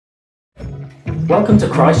Welcome to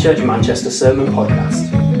Christ Church Manchester Sermon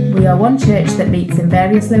Podcast. We are one church that meets in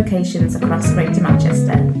various locations across Greater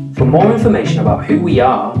Manchester. For more information about who we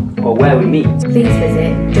are or where we meet, please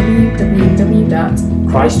visit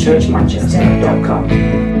www.christchurchmanchester.com.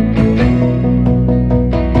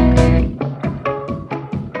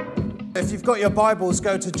 If you've got your Bibles,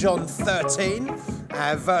 go to John 13,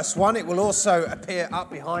 verse 1. It will also appear up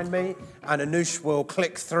behind me, and Anush will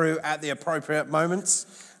click through at the appropriate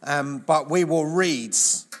moments. But we will read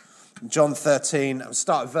John 13,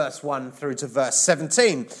 start at verse 1 through to verse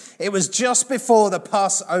 17. It was just before the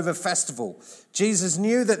Passover festival. Jesus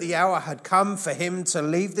knew that the hour had come for him to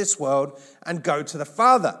leave this world and go to the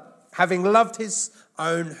Father. Having loved his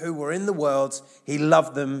own who were in the world, he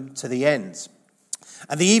loved them to the end.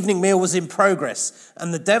 And the evening meal was in progress,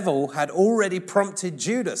 and the devil had already prompted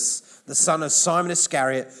Judas, the son of Simon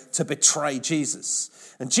Iscariot, to betray Jesus.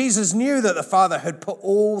 And Jesus knew that the Father had put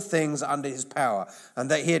all things under his power,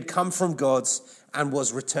 and that he had come from God and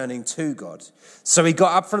was returning to God. So he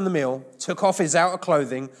got up from the meal, took off his outer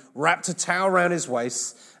clothing, wrapped a towel around his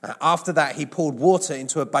waist. And after that, he poured water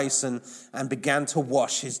into a basin and began to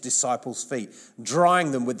wash his disciples' feet,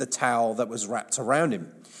 drying them with the towel that was wrapped around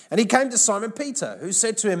him. And he came to Simon Peter, who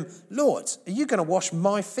said to him, "Lord, are you going to wash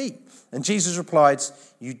my feet?" And Jesus replied,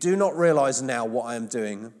 "You do not realize now what I am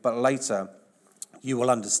doing, but later you will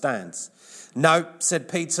understand." "No," said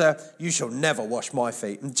Peter, "you shall never wash my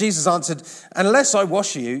feet." And Jesus answered, "Unless I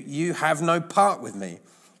wash you, you have no part with me."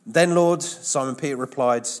 "Then, Lord," Simon Peter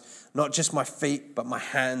replied, "not just my feet, but my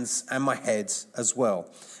hands and my head as well."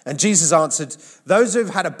 And Jesus answered, "Those who have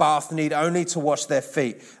had a bath need only to wash their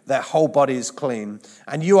feet. Their whole body is clean.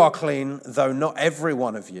 And you are clean, though not every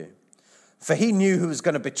one of you." For he knew who was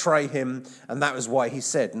going to betray him, and that was why he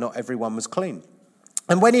said not everyone was clean.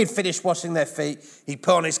 And when he had finished washing their feet, he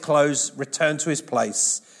put on his clothes, returned to his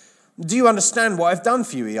place. "Do you understand what I've done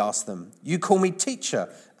for you?" he asked them. "You call me teacher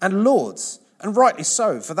and Lord, and rightly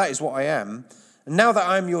so, for that is what I am. And now that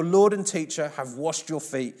I am your Lord and teacher, have washed your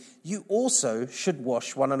feet, you also should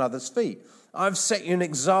wash one another's feet. I've set you an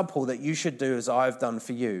example that you should do as I have done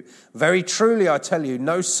for you. Very truly, I tell you,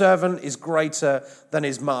 no servant is greater than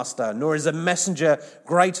his master, nor is a messenger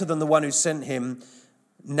greater than the one who sent him.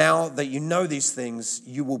 Now that you know these things,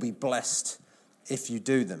 you will be blessed if you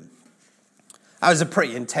do them." That was a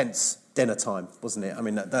pretty intense dinner time, wasn't it? I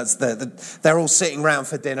mean, they're all sitting around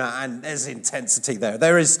for dinner, and there's intensity there.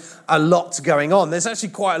 There is a lot going on. There's actually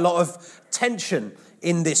quite a lot of tension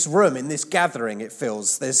in this room, in this gathering, it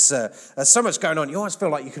feels. There's so much going on. You always feel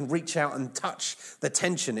like you can reach out and touch the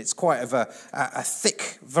tension. It's quite of a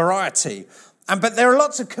thick variety. But there are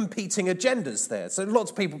lots of competing agendas there. So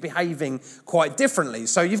lots of people behaving quite differently.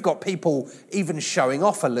 So you've got people even showing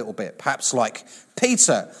off a little bit, perhaps like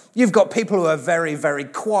Peter. You've got people who are very, very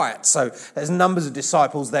quiet. So there's numbers of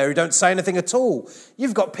disciples there who don't say anything at all.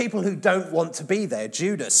 You've got people who don't want to be there,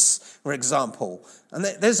 Judas, for example. And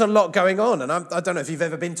there's a lot going on. And I don't know if you've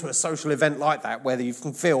ever been to a social event like that, where you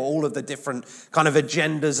can feel all of the different kind of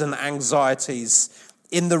agendas and anxieties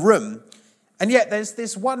in the room. And yet there's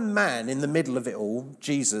this one man in the middle of it all,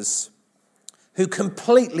 Jesus, who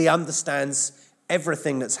completely understands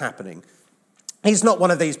everything that's happening. He's not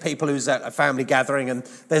one of these people who's at a family gathering and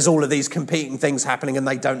there's all of these competing things happening and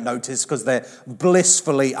they don't notice because they're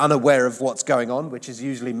blissfully unaware of what's going on, which is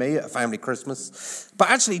usually me at a family Christmas.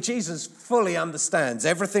 But actually, Jesus fully understands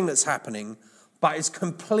everything that's happening, but is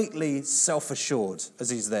completely self-assured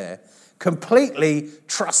as he's there, completely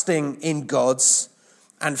trusting in God's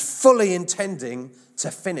and fully intending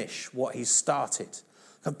to finish what he's started.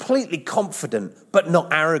 Completely confident, but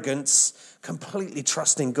not arrogance, completely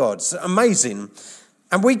trusting God. It's amazing.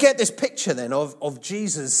 And we get this picture then of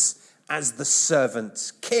Jesus as the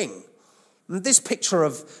servant king. And this picture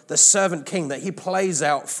of the servant king that he plays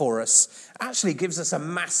out for us actually gives us a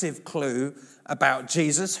massive clue about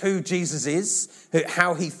Jesus, who Jesus is,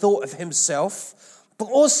 how he thought of himself, but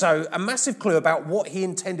also a massive clue about what he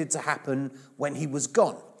intended to happen when he was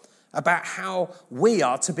gone, about how we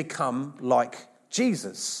are to become like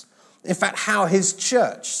Jesus. In fact, how his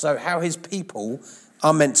church, so how his people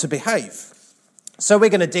are meant to behave. So we're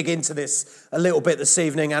going to dig into this a little bit this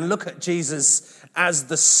evening and look at Jesus as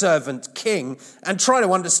the servant king and try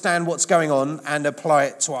to understand what's going on and apply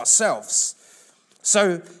it to ourselves.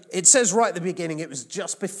 So it says right at the beginning, it was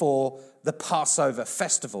just before the Passover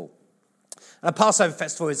festival. And a Passover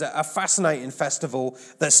festival is a fascinating festival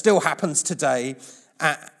that still happens today,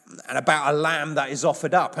 and about a lamb that is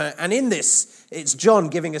offered up. And in this, it's John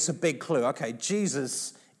giving us a big clue. Okay,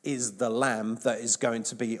 Jesus is the lamb that is going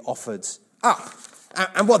to be offered up.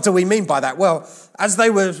 And what do we mean by that? Well, as they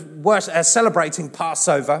were celebrating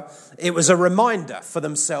Passover, it was a reminder for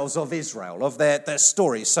themselves of Israel, of their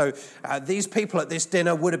story. So these people at this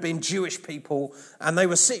dinner would have been Jewish people, and they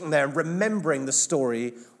were sitting there remembering the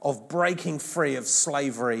story of breaking free of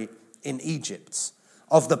slavery in Egypt,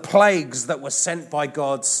 of the plagues that were sent by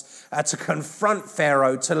God to confront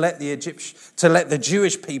Pharaoh to let the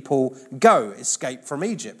Jewish people go, escape from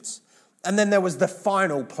Egypt. And then there was the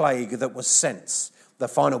final plague that was sent, the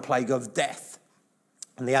final plague of death.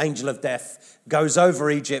 And the angel of death goes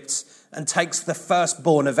over Egypt and takes the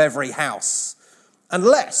firstborn of every house,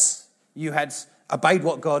 unless you had obeyed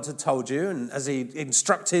what God had told you, and as he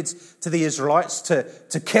instructed to the Israelites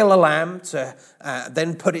to kill a lamb, to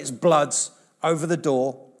then put its blood over the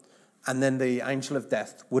door, and then the angel of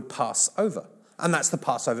death would pass over. And that's the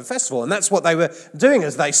Passover festival. And that's what they were doing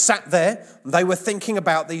as they sat there. They were thinking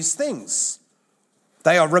about these things.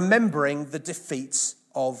 They are remembering the defeats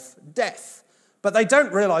of death. But they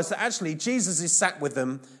don't realize that actually Jesus is sat with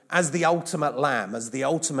them as the ultimate lamb, as the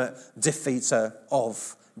ultimate defeater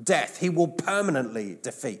of death. He will permanently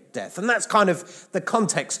defeat death. And that's kind of the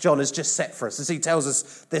context John has just set for us as he tells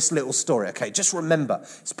us this little story. Okay, just remember,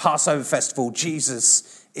 it's Passover festival.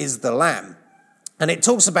 Jesus is the lamb. And it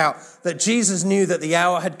talks about that Jesus knew that the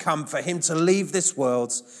hour had come for him to leave this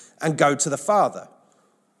world and go to the Father.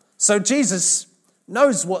 So Jesus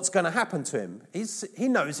knows what's going to happen to him. He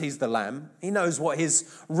knows he's the lamb. He knows what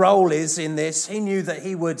his role is in this. He knew that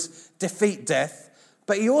he would defeat death,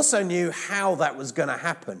 but he also knew how that was going to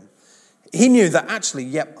happen. He knew that actually,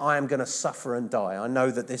 yep, I am going to suffer and die. I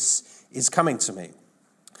know that this is coming to me.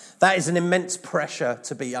 That is an immense pressure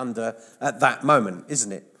to be under at that moment,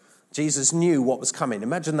 isn't it? Jesus knew what was coming.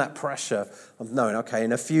 Imagine that pressure of knowing, okay,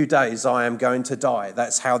 in a few days I am going to die.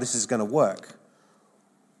 That's how this is going to work.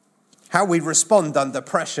 How we respond under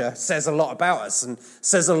pressure says a lot about us and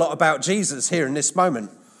says a lot about Jesus here in this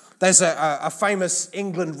moment. There's a famous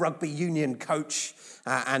England rugby union coach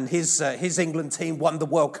and his England team won the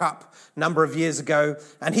World Cup a number of years ago.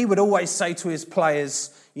 And he would always say to his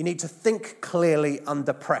players, you need to think clearly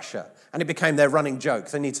under pressure. And it became their running joke.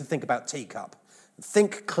 They need to think about teacup.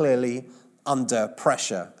 Think clearly under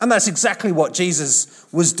pressure. And that's exactly what Jesus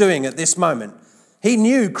was doing at this moment. He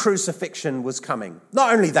knew crucifixion was coming.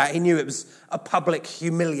 Not only that, he knew it was a public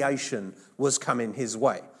humiliation was coming his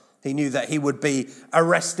way. He knew that he would be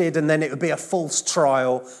arrested and then it would be a false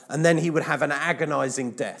trial and then he would have an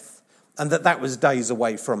agonizing death and that was days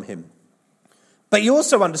away from him. But he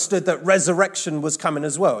also understood that resurrection was coming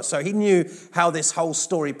as well. So he knew how this whole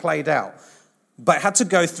story played out, but had to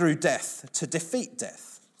go through death to defeat death.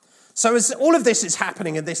 So as all of this is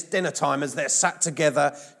happening in this dinner time, as they're sat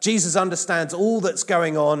together, Jesus understands all that's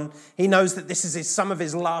going on. He knows that this is some of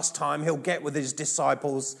his last time he'll get with his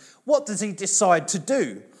disciples. What does he decide to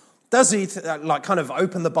do? Does he kind of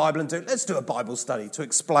open the Bible and let's do a Bible study to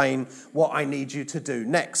explain what I need you to do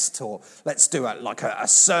next? Or let's do a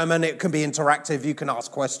sermon. It can be interactive. You can ask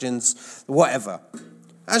questions, whatever.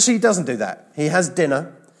 Actually, he doesn't do that. He has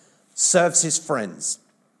dinner, serves his friends.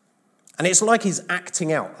 And it's like he's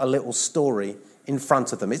acting out a little story in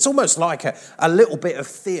front of them. It's almost like a little bit of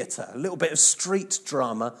theatre, a little bit of street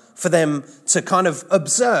drama for them to kind of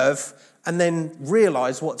observe and then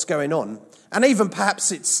realise what's going on. And even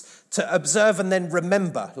perhaps it's to observe and then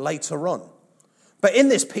remember later on. But in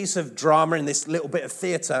this piece of drama, in this little bit of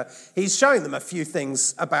theatre, he's showing them a few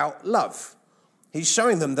things about love. He's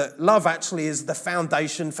showing them that love actually is the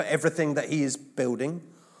foundation for everything that he is building.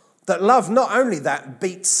 That love, not only that,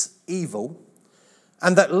 beats evil,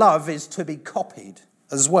 and that love is to be copied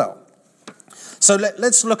as well. So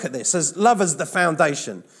let's look at this as love as the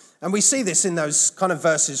foundation. And we see this in those kind of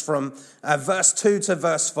verses from verse 2 to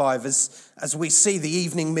verse 5 as we see the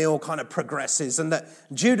evening meal kind of progresses and that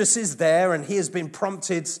Judas is there and he has been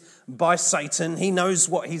prompted by Satan. He knows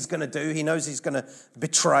what he's going to do. He knows he's going to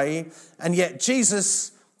betray. And yet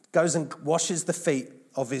Jesus goes and washes the feet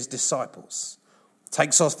of his disciples.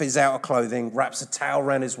 Takes off his outer clothing, wraps a towel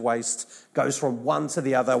around his waist, goes from one to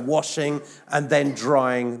the other, washing and then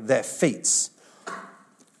drying their feet.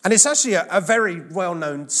 And it's actually a very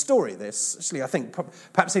well-known story, this. Actually, I think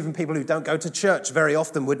perhaps even people who don't go to church very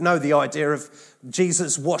often would know the idea of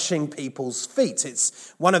Jesus washing people's feet.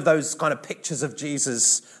 It's one of those kind of pictures of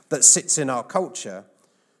Jesus that sits in our culture.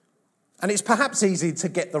 And it's perhaps easy to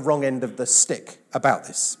get the wrong end of the stick about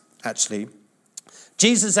this, actually.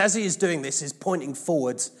 Jesus, as he is doing this, is pointing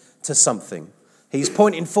forward to something. He's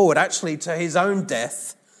pointing forward, actually, to his own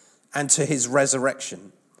death and to his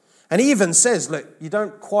resurrection. And he even says, look, you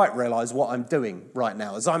don't quite realise what I'm doing right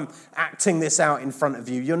now. As I'm acting this out in front of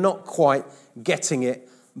you, you're not quite getting it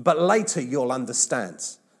but later you'll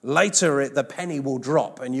understand. Later the penny will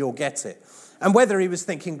drop and you'll get it. And whether he was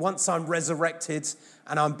thinking, once I'm resurrected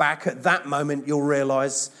and I'm back, at that moment you'll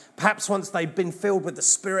realise, perhaps once they've been filled with the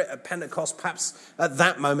Spirit at Pentecost, perhaps at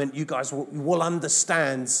that moment you guys will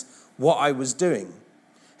understand what I was doing.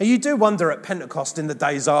 And you do wonder at Pentecost in the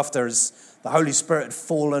days after, as the Holy Spirit had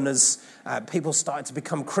fallen, as people started to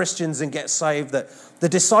become Christians and get saved, that the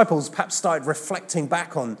disciples perhaps started reflecting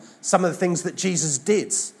back on some of the things that Jesus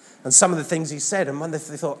did and some of the things he said. And when they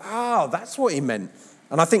thought, that's what he meant.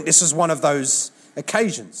 And I think this is one of those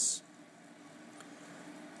occasions.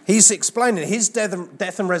 He's explaining his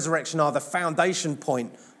death and resurrection are the foundation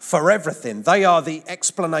point for everything. They are the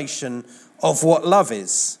explanation of what love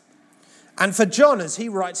is. And for John, as he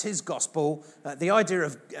writes his gospel, the idea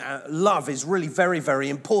of love is really very, very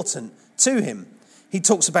important to him. He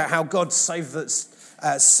talks about how God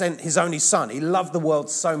sent his only son. He loved the world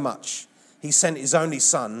so much. He sent his only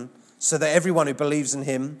son so that everyone who believes in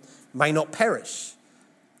him may not perish.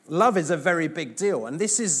 Love is a very big deal. And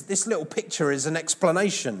this little picture is an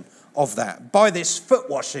explanation of that. By this foot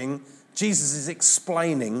washing, Jesus is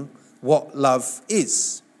explaining what love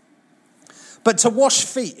is. But to wash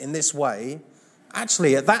feet in this way,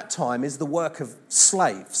 actually at that time, is the work of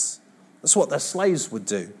slaves. That's what the slaves would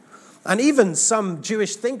do. And even some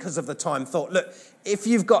Jewish thinkers of the time thought, look, if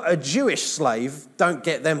you've got a Jewish slave, don't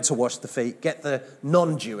get them to wash the feet. Get the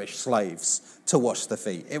non-Jewish slaves to wash the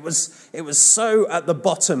feet. It was so at the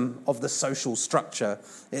bottom of the social structure.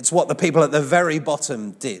 It's what the people at the very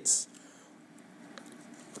bottom did.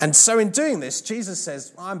 And so in doing this, Jesus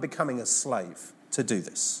says, I'm becoming a slave to do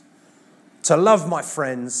this. To love my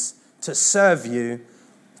friends, to serve you,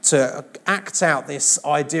 to act out this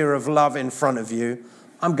idea of love in front of you,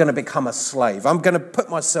 I'm going to become a slave. I'm going to put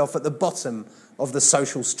myself at the bottom of the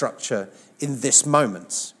social structure in this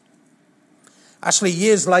moment. Actually,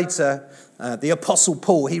 years later, the Apostle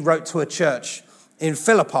Paul, he wrote to a church in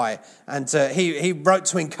Philippi, and he wrote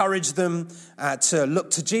to encourage them to look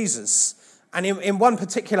to Jesus. And in one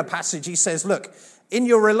particular passage, he says, look, in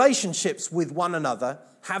your relationships with one another,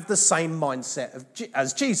 have the same mindset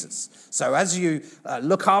as Jesus. So as you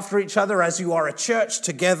look after each other, as you are a church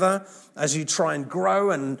together, as you try and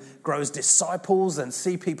grow as disciples and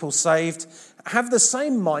see people saved, have the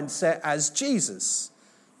same mindset as Jesus.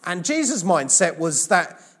 And Jesus' mindset was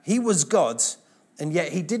that he was God, and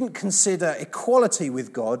yet he didn't consider equality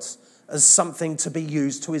with God as something to be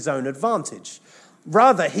used to his own advantage.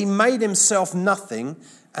 Rather, he made himself nothing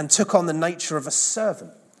and took on the nature of a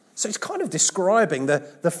servant. So he's kind of describing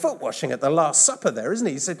the foot washing at the Last Supper there, isn't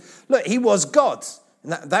he? He said, look, he was God.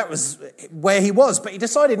 And that was where he was. But he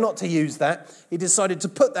decided not to use that. He decided to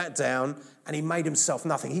put that down, and he made himself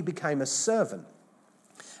nothing. He became a servant.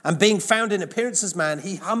 And being found in appearance as man,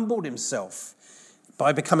 he humbled himself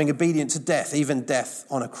by becoming obedient to death, even death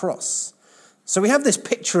on a cross. So we have this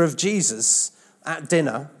picture of Jesus at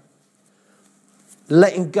dinner,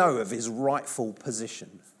 letting go of his rightful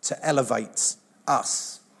position to elevate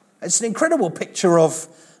us. It's an incredible picture of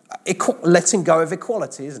letting go of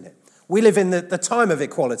equality, isn't it? We live in the time of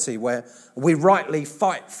equality where we rightly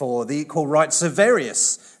fight for the equal rights of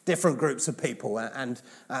various different groups of people, and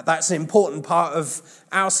that's an important part of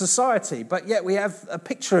our society. But yet we have a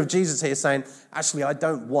picture of Jesus here saying, actually, I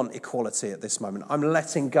don't want equality at this moment. I'm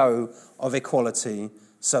letting go of equality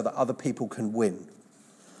so that other people can win.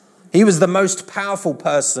 He was the most powerful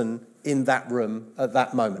person in that room at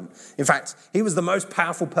that moment. In fact, he was the most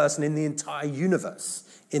powerful person in the entire universe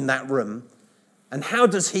in that room. And how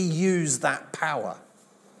does he use that power?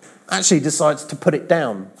 Actually, he decides to put it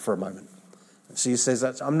down for a moment. So he says,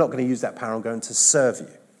 I'm not going to use that power, I'm going to serve you.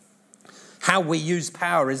 How we use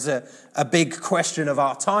power is a big question of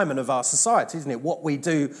our time and of our society, isn't it? What we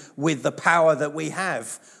do with the power that we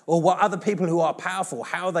have, or what other people who are powerful,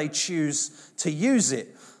 how they choose to use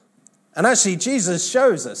it. And actually, Jesus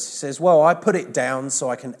shows us, he says, well, I put it down so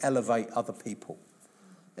I can elevate other people.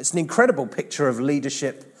 It's an incredible picture of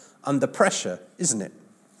leadership under pressure, isn't it?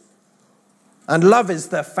 And love is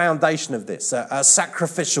the foundation of this, a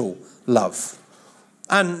sacrificial love.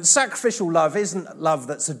 And sacrificial love isn't love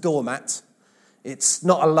that's a doormat. It's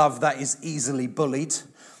not a love that is easily bullied.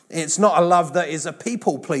 It's not a love that is a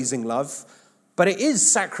people-pleasing love, but it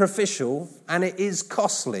is sacrificial and it is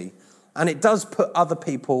costly, and it does put other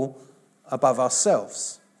people above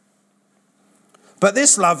ourselves. But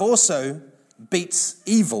this love also beats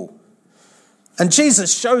evil. And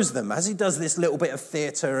Jesus shows them, as he does this little bit of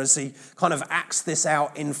theatre, as he kind of acts this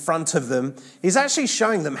out in front of them, he's actually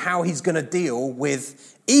showing them how he's going to deal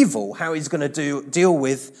with evil, how he's going to deal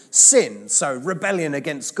with sin. So rebellion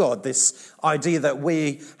against God, this idea that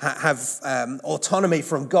we have autonomy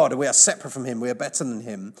from God, we are separate from him, we are better than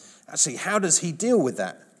him. Actually, how does he deal with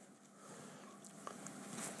that?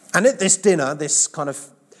 And at this dinner, this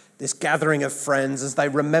gathering of friends, as they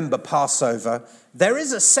remember Passover, there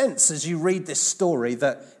is a sense as you read this story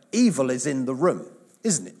that evil is in the room,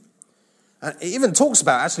 isn't it? And it even talks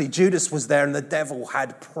about, actually, Judas was there and the devil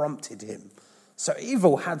had prompted him. So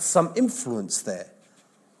evil had some influence there.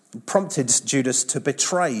 It prompted Judas to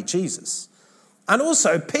betray Jesus. And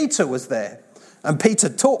also Peter was there, and Peter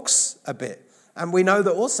talks a bit. And we know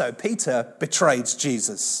that also Peter betrayed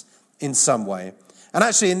Jesus in some way. And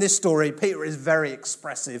actually in this story, Peter is very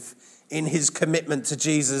expressive in his commitment to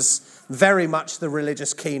Jesus, very much the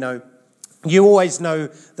religious keynote. You always know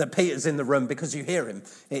that Peter's in the room because you hear him.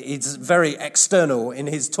 He's very external in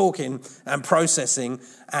his talking and processing,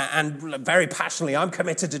 and very passionately, I'm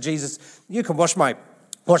committed to Jesus. You can wash my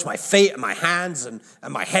feet and my hands and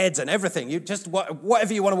my head and everything. You just,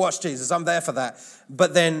 whatever you want to wash, Jesus, I'm there for that.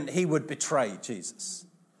 But then he would betray Jesus.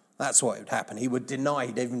 That's what would happen. He would deny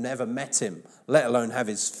he'd even never met him, let alone have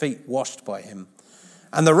his feet washed by him.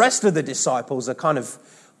 And the rest of the disciples are kind of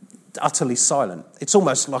utterly silent. It's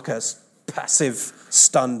almost like a passive,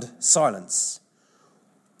 stunned silence.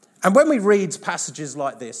 And when we read passages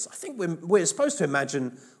like this, I think we're supposed to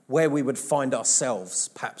imagine where we would find ourselves,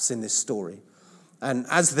 perhaps, in this story. And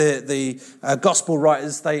as the gospel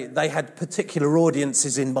writers, they had particular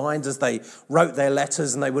audiences in mind as they wrote their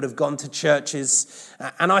letters, and they would have gone to churches.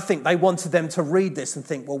 And I think they wanted them to read this and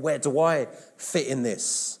think, well, where do I fit in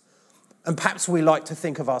this? And perhaps we like to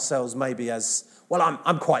think of ourselves maybe as, well,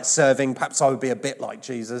 I'm quite serving. Perhaps I would be a bit like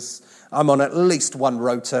Jesus. I'm on at least one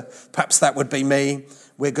rota. Perhaps that would be me.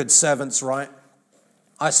 We're good servants, right?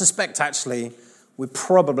 I suspect, actually, we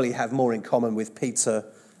probably have more in common with Peter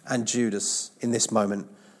and Judas in this moment,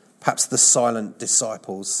 perhaps the silent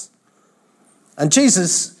disciples. And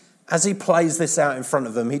Jesus, as he plays this out in front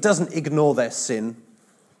of them, he doesn't ignore their sin.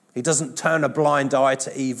 He doesn't turn a blind eye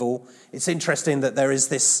to evil. It's interesting that there is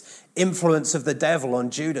this influence of the devil on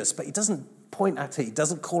Judas, but he doesn't point at it. He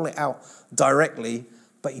doesn't call it out directly,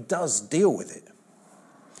 but he does deal with it.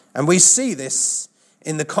 And we see this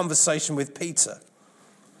in the conversation with Peter.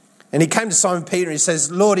 And he came to Simon Peter and he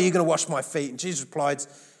says, Lord, are you going to wash my feet? And Jesus replied,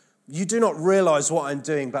 you do not realize what I'm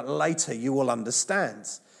doing, but later you will understand.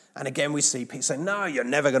 And again, we see Peter say, no, you're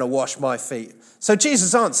never going to wash my feet. So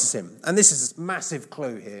Jesus answers him, and this is a massive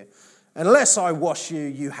clue here. Unless I wash you,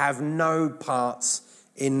 you have no parts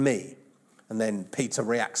in me. And then Peter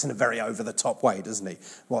reacts in a very over-the-top way, doesn't he?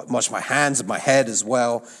 Wash my hands and my head as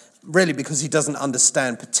well. Really, because he doesn't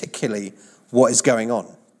understand particularly what is going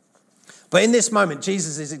on. But in this moment,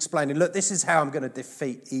 Jesus is explaining, look, this is how I'm going to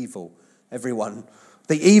defeat evil, everyone.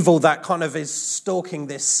 The evil that kind of is stalking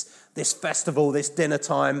this festival, this dinner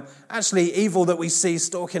time. Actually, evil that we see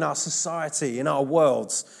stalking our society, in our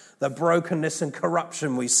worlds. The brokenness and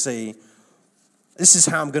corruption we see. This is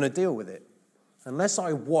how I'm going to deal with it. Unless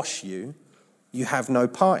I wash you, you have no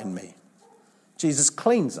part in me. Jesus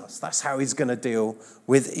cleans us. That's how he's going to deal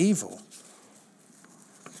with evil.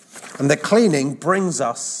 And the cleaning brings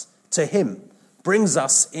us to him, brings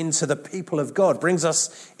us into the people of God, brings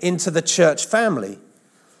us into the church family.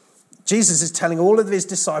 Jesus is telling all of his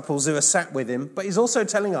disciples who are sat with him, but he's also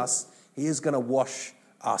telling us he is going to wash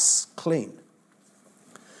us clean.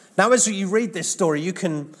 Now, as you read this story,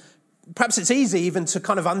 perhaps it's easy even to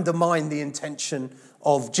kind of undermine the intention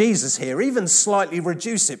of Jesus here, even slightly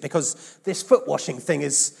reduce it, because this foot washing thing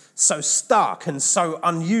is so stark and so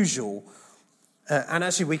unusual. And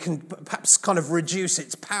actually we can perhaps kind of reduce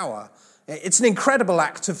its power. It's an incredible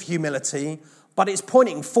act of humility, but it's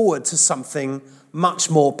pointing forward to something much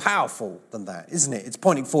more powerful than that, isn't it? It's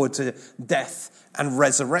pointing forward to death and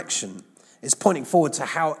resurrection. It's pointing forward to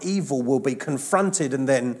how evil will be confronted and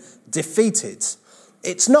then defeated.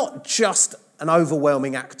 It's not just an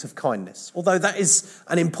overwhelming act of kindness, although that is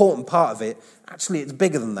an important part of it. Actually, it's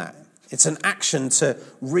bigger than that. It's an action to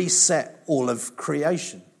reset all of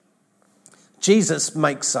creation. Jesus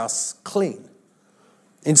makes us clean.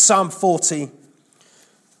 In Psalm 40,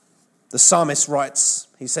 the psalmist writes,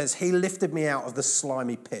 he says, he lifted me out of the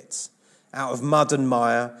slimy pit, out of mud and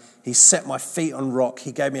mire. He set my feet on rock.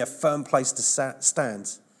 He gave me a firm place to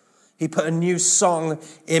stand. He put a new song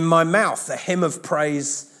in my mouth, a hymn of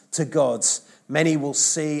praise to God. Many will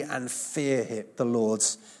see and fear the Lord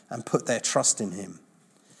and put their trust in him.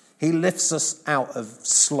 He lifts us out of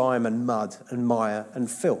slime and mud and mire and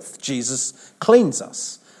filth. Jesus cleans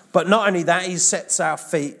us. But not only that, he sets our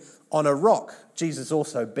feet on a rock. Jesus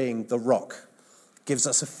also being the rock gives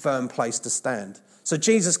us a firm place to stand. So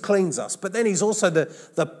Jesus cleans us, but then he's also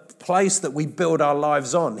the place that we build our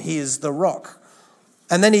lives on. He is the rock.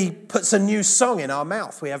 And then he puts a new song in our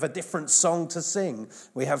mouth. We have a different song to sing.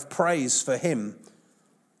 We have praise for him.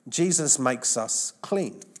 Jesus makes us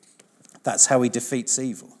clean. That's how he defeats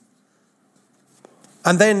evil.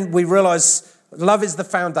 And then we realize love is the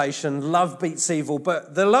foundation. Love beats evil.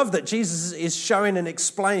 But the love that Jesus is showing and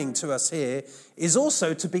explaining to us here is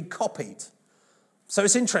also to be copied. So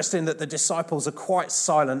it's interesting that the disciples are quite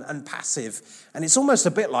silent and passive. And it's almost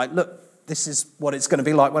a bit like, look, this is what it's going to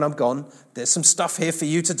be like when I'm gone. There's some stuff here for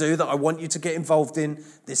you to do that I want you to get involved in.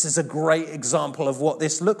 This is a great example of what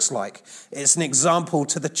this looks like. It's an example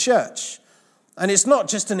to the church. And it's not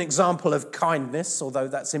just an example of kindness, although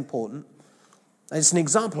that's important. It's an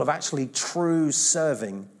example of actually true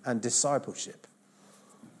serving and discipleship.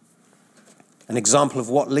 An example of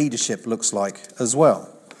what leadership looks like as well.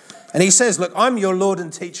 And he says, look, I'm your Lord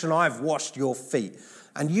and teacher and I've washed your feet.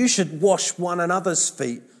 And you should wash one another's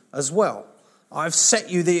feet as well. I've set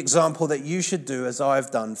you the example that you should do as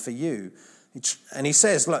I've done for you. And he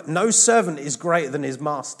says, look, no servant is greater than his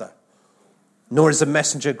master, nor is a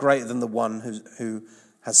messenger greater than the one who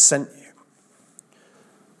has sent you.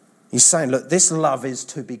 He's saying, look, this love is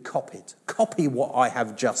to be copied. Copy what I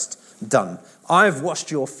have just done. I've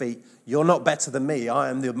washed your feet. You're not better than me. I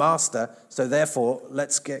am the master. So therefore,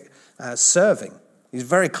 let's get serving. He's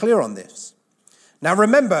very clear on this. Now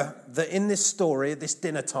remember that in this story, at this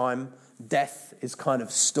dinner time, death is kind of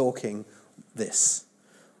stalking this.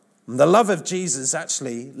 And the love of Jesus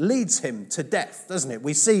actually leads him to death, doesn't it?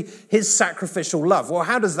 We see his sacrificial love. Well,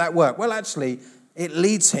 how does that work? Well, actually, it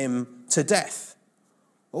leads him to death.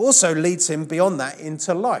 It also leads him beyond that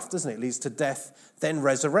into life, doesn't it? It leads to death, then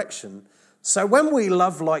resurrection. So when we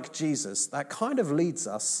love like Jesus, that kind of leads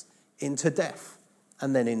us into death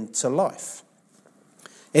and then into life.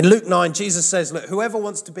 In Luke 9, Jesus says, look, whoever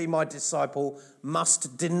wants to be my disciple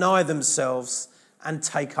must deny themselves and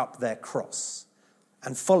take up their cross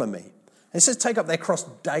and follow me. And he says, take up their cross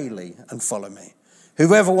daily and follow me.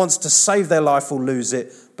 Whoever wants to save their life will lose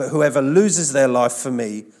it, but whoever loses their life for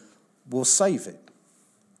me will save it.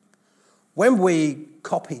 When we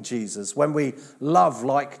copy Jesus, when we love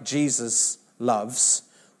like Jesus loves,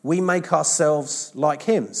 we make ourselves like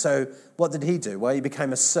him. So what did he do? Well, he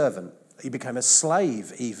became a servant. He became a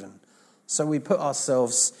slave even. So we put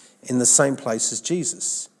ourselves in the same place as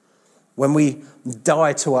Jesus. When we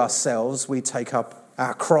die to ourselves, we take up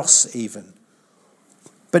our cross even.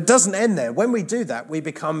 But it doesn't end there. When we do that, we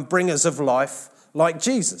become bringers of life like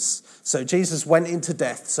Jesus. So Jesus went into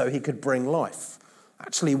death so he could bring life.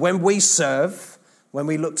 Actually, when we serve, when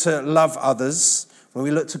we look to love others, when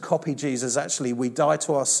we look to copy Jesus, actually we die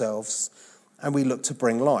to ourselves and we look to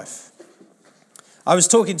bring life. I was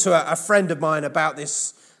talking to a friend of mine about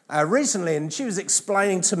this recently, and she was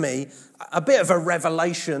explaining to me a bit of a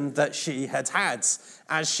revelation that she had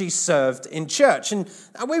as she served in church. And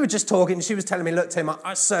we were just talking, and she was telling me, look, Tim,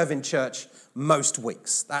 I serve in church most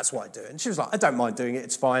weeks. That's what I do. And she was like, I don't mind doing it.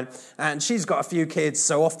 It's fine. And she's got a few kids,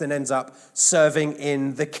 so often ends up serving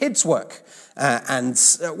in the kids' work. And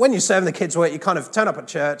when you serve in the kids' work, you kind of turn up at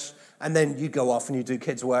church, and then you go off and you do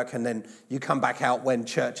kids' work, and then you come back out when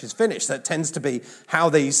church is finished. That tends to be how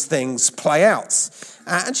these things play out.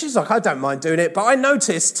 And she's like, I don't mind doing it. But I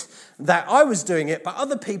noticed that I was doing it, but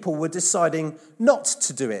other people were deciding not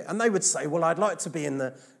to do it. And they would say, well, I'd like to be in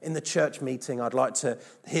the church meeting. I'd like to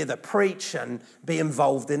hear the preach and be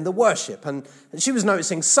involved in the worship. And she was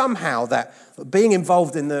noticing somehow that being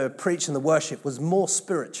involved in the preach and the worship was more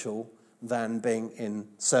spiritual than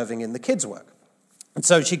serving in the kids' work. And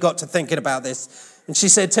so she got to thinking about this, and she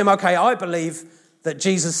said, Tim, okay, I believe that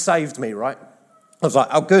Jesus saved me, right? I was like,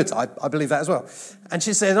 oh, good, I believe that as well. And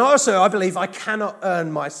she said, and also I believe I cannot earn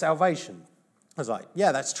my salvation. I was like,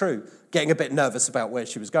 yeah, that's true. Getting a bit nervous about where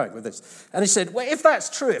she was going with this. And he said, well, if that's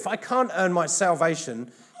true, if I can't earn my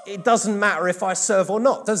salvation, it doesn't matter if I serve or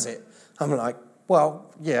not, does it? I'm like,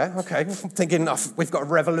 well, yeah, okay. I'm thinking we've got a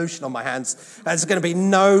revolution on my hands. There's going to be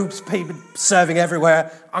no people serving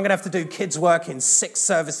everywhere. I'm going to have to do kids' work in 6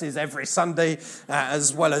 services every Sunday,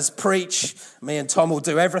 as well as preach. Me and Tom will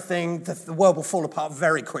do everything. The world will fall apart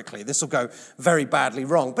very quickly. This will go very badly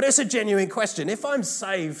wrong. But it's a genuine question. If I'm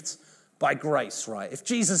saved by grace, right, if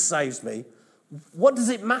Jesus saves me, what does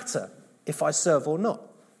it matter if I serve or not?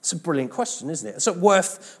 It's a brilliant question, isn't it? It's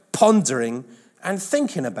worth pondering and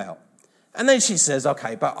thinking about. And then she says,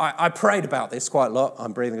 okay, but I prayed about this quite a lot.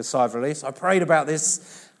 I'm breathing a sigh of release. I prayed about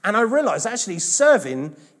this, And I realised actually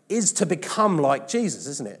serving is to become like Jesus,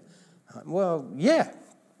 isn't it? Well, yeah.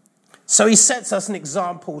 So he sets us an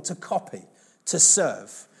example to copy, to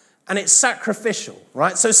serve. And it's sacrificial,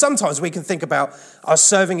 right? So sometimes we can think about,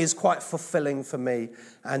 serving is quite fulfilling for me,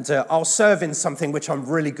 and I'll serve in something which I'm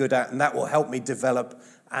really good at, and that will help me develop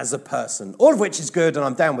as a person. All of which is good, and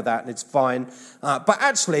I'm down with that, and it's fine. But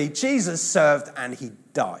actually, Jesus served and he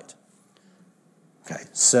died. Okay,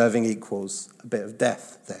 serving equals a bit of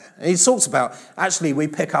death there. And he talks about, actually, we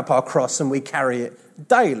pick up our cross and we carry it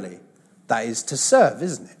daily. That is to serve,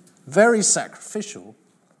 isn't it? Very sacrificial.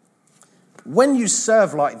 When you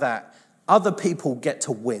serve like that, other people get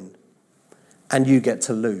to win and you get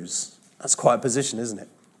to lose. That's quite a position, isn't it?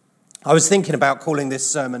 I was thinking about calling this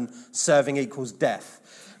sermon Serving Equals Death.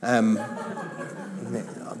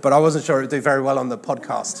 But I wasn't sure it would do very well on the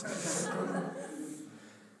podcast.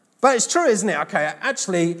 But it's true, isn't it? Okay,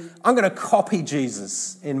 actually, I'm going to copy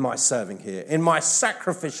Jesus in my serving here, in my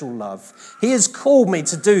sacrificial love. He has called me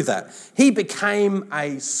to do that. He became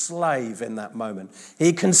a slave in that moment.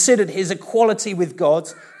 He considered his equality with God,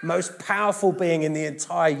 most powerful being in the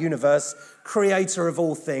entire universe, creator of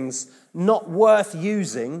all things, not worth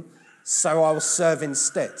using, so I'll serve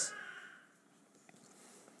instead.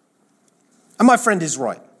 And my friend is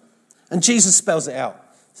right. And Jesus spells it out.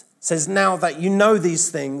 Says, now that you know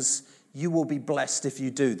these things, you will be blessed if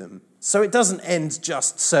you do them. So it doesn't end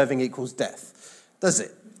just serving equals death, does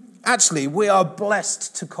it? Actually, we are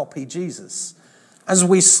blessed to copy Jesus. As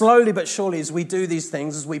we slowly but surely, as we do these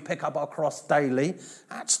things, as we pick up our cross daily,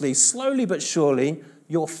 actually, slowly but surely,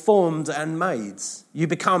 you're formed and made. You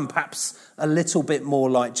become perhaps a little bit more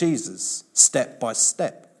like Jesus, step by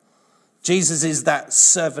step. Jesus is that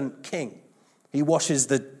servant king. He washes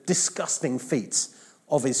the disgusting feet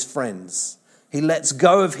of his friends. He lets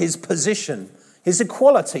go of his position, his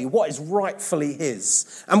equality, what is rightfully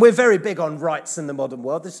his. And we're very big on rights in the modern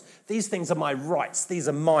world. These things are my rights. These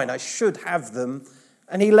are mine. I should have them.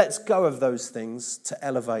 And he lets go of those things to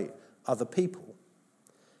elevate other people.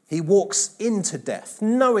 He walks into death,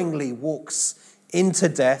 knowingly walks into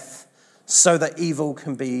death so that evil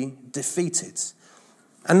can be defeated.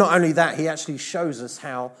 And not only that, he actually shows us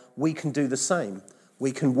how we can do the same.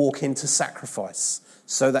 We can walk into sacrifice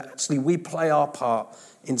so that actually we play our part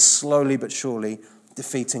in slowly but surely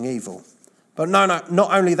defeating evil. But not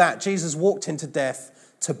only that, Jesus walked into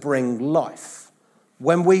death to bring life.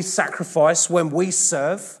 When we sacrifice, when we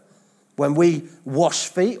serve, when we wash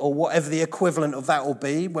feet or whatever the equivalent of that will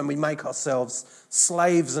be, when we make ourselves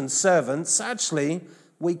slaves and servants, actually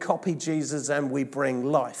we copy Jesus and we bring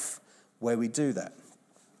life where we do that.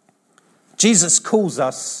 Jesus calls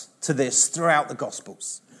us to this throughout the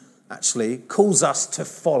Gospels, actually, calls us to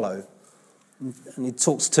follow. And he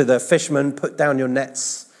talks to the fishermen, put down your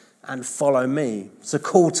nets and follow me. It's a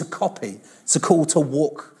call to copy. It's a call to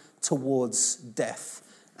walk towards death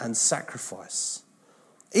and sacrifice.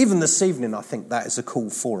 Even this evening, I think that is a call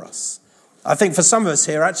for us. I think for some of us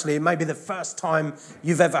here, actually, it may be the first time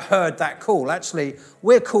you've ever heard that call. Actually,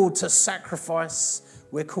 we're called to sacrifice.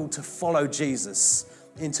 We're called to follow Jesus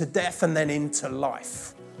into death and then into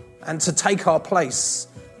life. And to take our place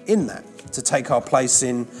in that, to take our place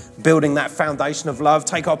in building that foundation of love,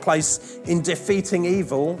 take our place in defeating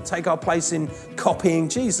evil, take our place in copying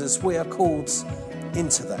Jesus. We are called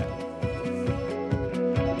into that.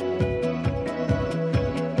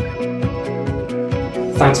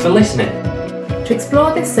 Thanks for listening. To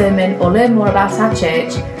explore this sermon or learn more about our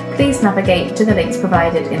church, please navigate to the links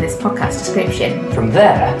provided in this podcast description. From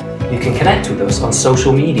there, you can connect with us on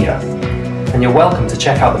social media. And you're welcome to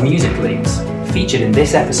check out the music links featured in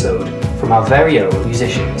this episode from our very own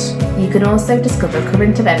musicians. You can also discover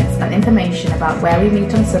current events and information about where we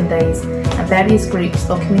meet on Sundays and various groups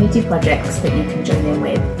or community projects that you can join in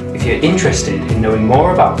with. If you're interested in knowing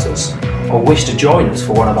more about us or wish to join us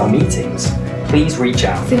for one of our meetings, please reach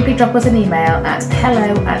out. Simply drop us an email at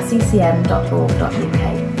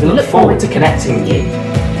hello@ccm.org.uk. We look forward to connecting with you.